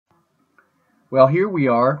Well, here we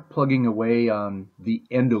are plugging away on the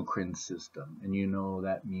endocrine system, and you know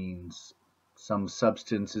that means some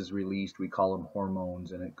substance is released, we call them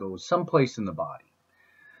hormones, and it goes someplace in the body.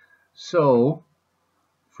 So,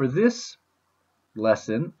 for this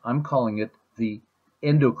lesson, I'm calling it the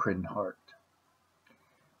endocrine heart.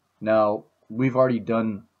 Now, we've already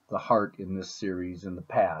done the heart in this series in the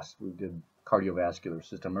past. We did cardiovascular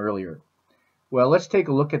system earlier. Well, let's take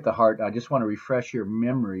a look at the heart. I just want to refresh your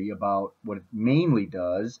memory about what it mainly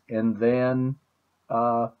does, and then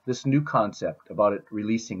this new concept about it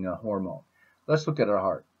releasing a hormone. Let's look at our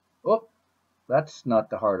heart. Oh, that's not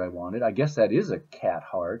the heart I wanted. I guess that is a cat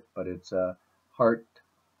heart, but it's a heart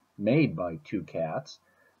made by two cats.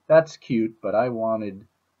 That's cute, but I wanted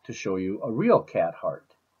to show you a real cat heart.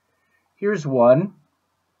 Here's one,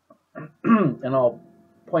 and I'll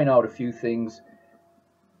point out a few things.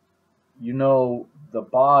 You know, the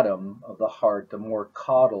bottom of the heart, the more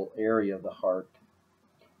caudal area of the heart,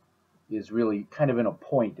 is really kind of in a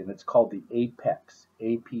point, and it's called the apex,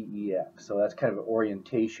 A-P-E-X. So that's kind of an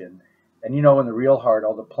orientation. And you know, in the real heart,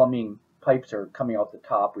 all the plumbing pipes are coming out the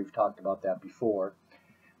top. We've talked about that before.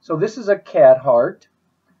 So this is a cat heart.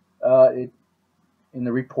 In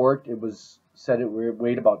the report, it was said it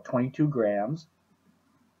weighed about 22 grams.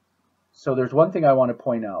 So there's one thing I want to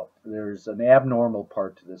point out. There's an abnormal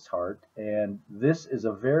part to this heart, and this is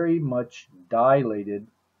a very much dilated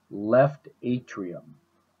left atrium.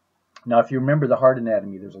 Now, if you remember the heart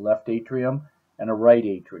anatomy, there's a left atrium and a right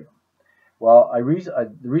atrium. Well,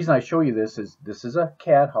 the reason I show you this is a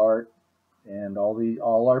cat heart, and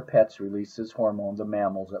all our pets release this hormone, the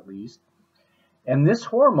mammals at least. And this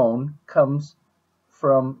hormone comes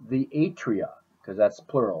from the atria, because that's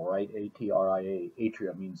plural, right? A-T-R-I-A.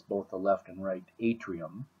 Atria means both the left and right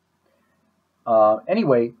atrium.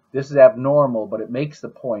 Anyway, this is abnormal, but it makes the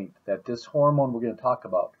point that this hormone we're going to talk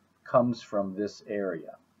about comes from this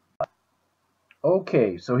area.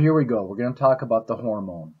 Okay, so here we go. We're going to talk about the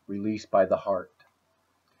hormone released by the heart.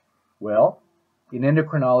 Well, in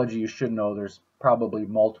endocrinology, you should know there's probably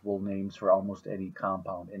multiple names for almost any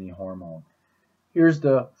compound, any hormone. Here's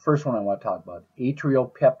the first one I want to talk about,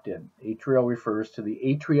 atrial pectin. Atrial refers to the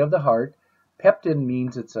atria of the heart. Pectin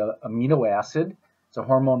means it's an amino acid. It's a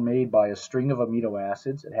hormone made by a string of amino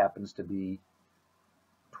acids. It happens to be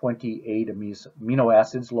 28 amino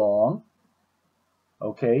acids long.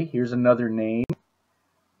 Okay, here's another name.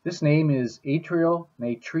 This name is atrial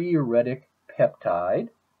natriuretic peptide,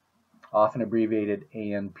 often abbreviated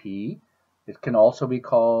ANP. It can also be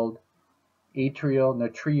called atrial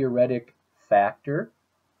natriuretic factor,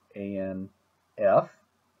 ANF.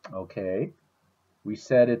 Okay, we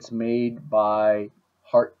said it's made by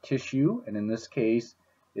heart tissue, and in this case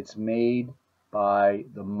it's made by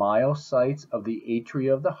the myocytes of the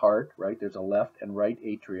atria of the heart, right? There's a left and right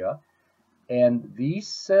atria, and these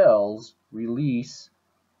cells release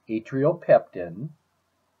atrial pectin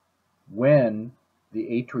when the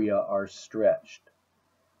atria are stretched.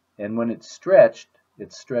 And when it's stretched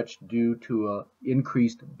due to an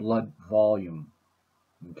increased blood volume.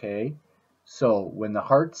 Okay, so when the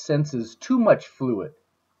heart senses too much fluid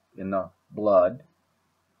in the blood,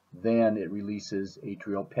 then it releases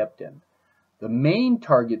atrial pectin. The main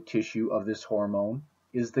target tissue of this hormone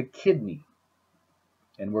is the kidney,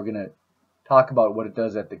 and we're going to talk about what it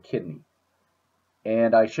does at the kidney.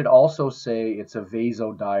 And I should also say it's a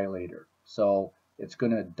vasodilator, so it's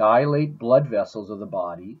going to dilate blood vessels of the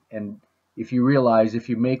body. And if you realize, if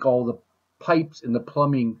you make all the pipes in the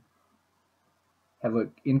plumbing have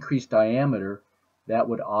an increased diameter, that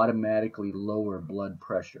would automatically lower blood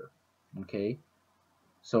pressure. Okay,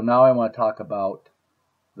 so now I want to talk about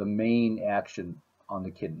the main action on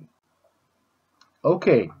the kidney.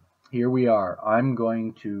 Okay, here we are. I'm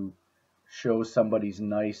going to show somebody's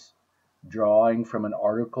nice drawing from an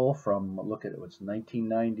article from, look at it, it's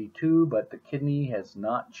 1992, but the kidney has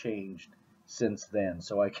not changed since then,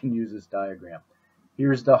 so I can use this diagram.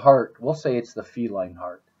 Here's the heart. We'll say it's the feline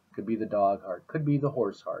heart. Could be the dog heart. Could be the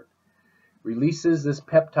horse heart. Releases this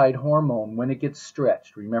peptide hormone when it gets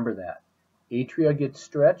stretched. Remember that. Atria gets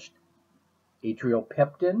stretched. Atrial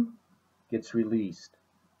pectin gets released.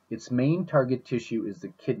 Its main target tissue is the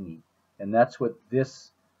kidney, and that's what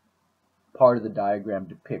this part of the diagram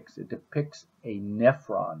depicts. It depicts a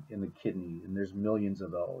nephron in the kidney, and there's millions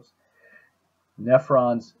of those.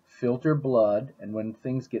 Nephrons filter blood, and when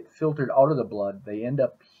things get filtered out of the blood, they end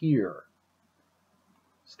up here,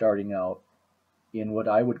 starting out in what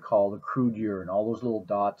I would call the crude urine. All those little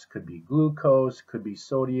dots could be glucose, could be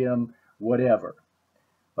sodium, whatever.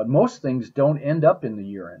 But most things don't end up in the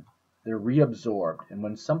urine. They're reabsorbed. And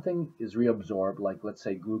when something is reabsorbed, like let's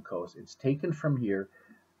say glucose, it's taken from here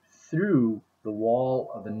through the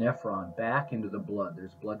wall of the nephron back into the blood.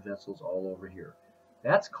 There's blood vessels all over here.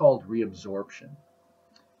 That's called reabsorption.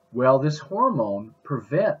 Well, this hormone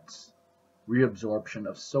prevents reabsorption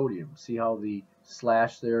of sodium. See how the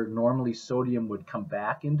slash there? Normally sodium would come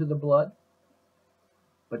back into the blood.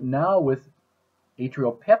 But now with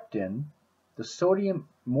atrial pectin, the sodium,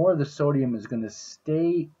 more of the sodium is going to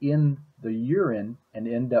stay in the urine and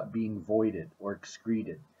end up being voided or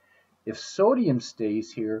excreted. If sodium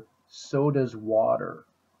stays here, so does water.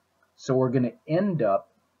 So we're going to end up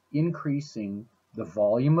increasing the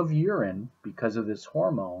volume of urine because of this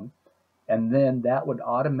hormone, and then that would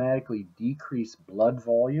automatically decrease blood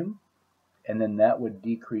volume, and then that would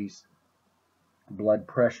decrease blood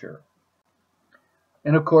pressure.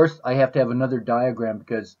 And of course, I have to have another diagram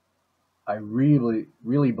because I really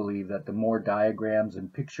believe that the more diagrams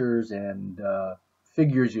and pictures and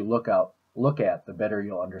figures you look at, the better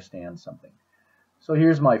you'll understand something. So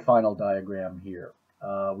here's my final diagram here.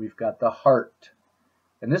 We've got the heart.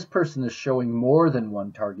 And this person is showing more than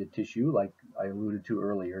one target tissue, like I alluded to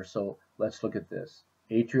earlier. So let's look at this.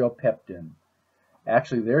 Atrial pectin.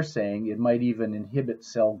 Actually, they're saying it might even inhibit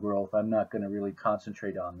cell growth. I'm not going to really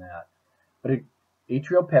concentrate on that. But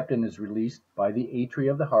atrial pectin is released by the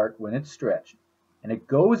atria of the heart when it's stretched. And it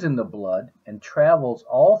goes in the blood and travels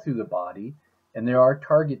all through the body. And there are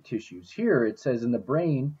target tissues. Here it says in the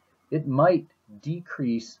brain, it might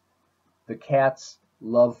decrease the cat's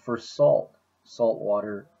love for salt.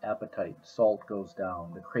 Saltwater appetite. Salt goes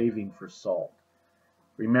down. The craving for salt.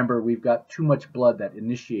 Remember, we've got too much blood that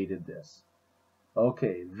initiated this.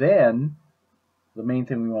 Okay, then the main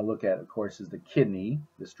thing we want to look at, of course, is the kidney.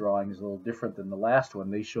 This drawing is a little different than the last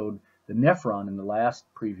one. They showed the nephron in the last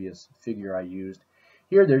previous figure I used.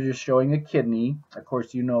 Here they're just showing a kidney. Of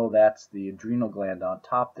course, you know that's the adrenal gland on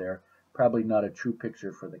top there. Probably not a true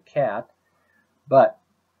picture for the cat, but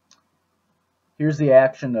here's the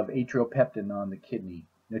action of atrial pectin on the kidney.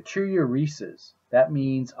 Natriuresis, that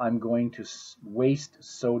means I'm going to waste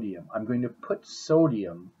sodium. I'm going to put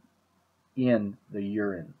sodium in the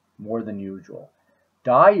urine more than usual.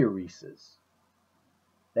 Diuresis,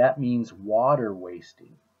 that means water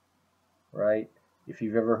wasting, right? If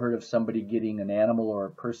you've ever heard of somebody getting an animal or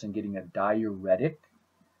a person getting a diuretic,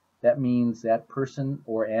 that means that person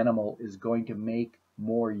or animal is going to make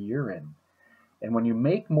more urine. And when you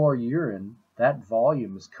make more urine, that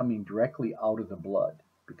volume is coming directly out of the blood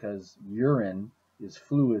because urine is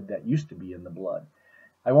fluid that used to be in the blood.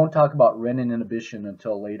 I won't talk about renin inhibition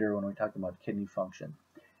until later when we talk about kidney function.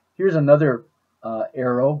 Here's another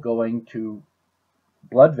arrow going to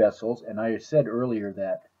blood vessels, and I said earlier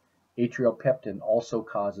that atrial pectin also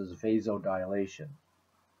causes vasodilation.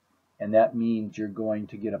 And that means you're going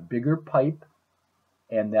to get a bigger pipe,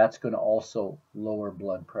 and that's going to also lower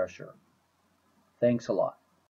blood pressure. Thanks a lot.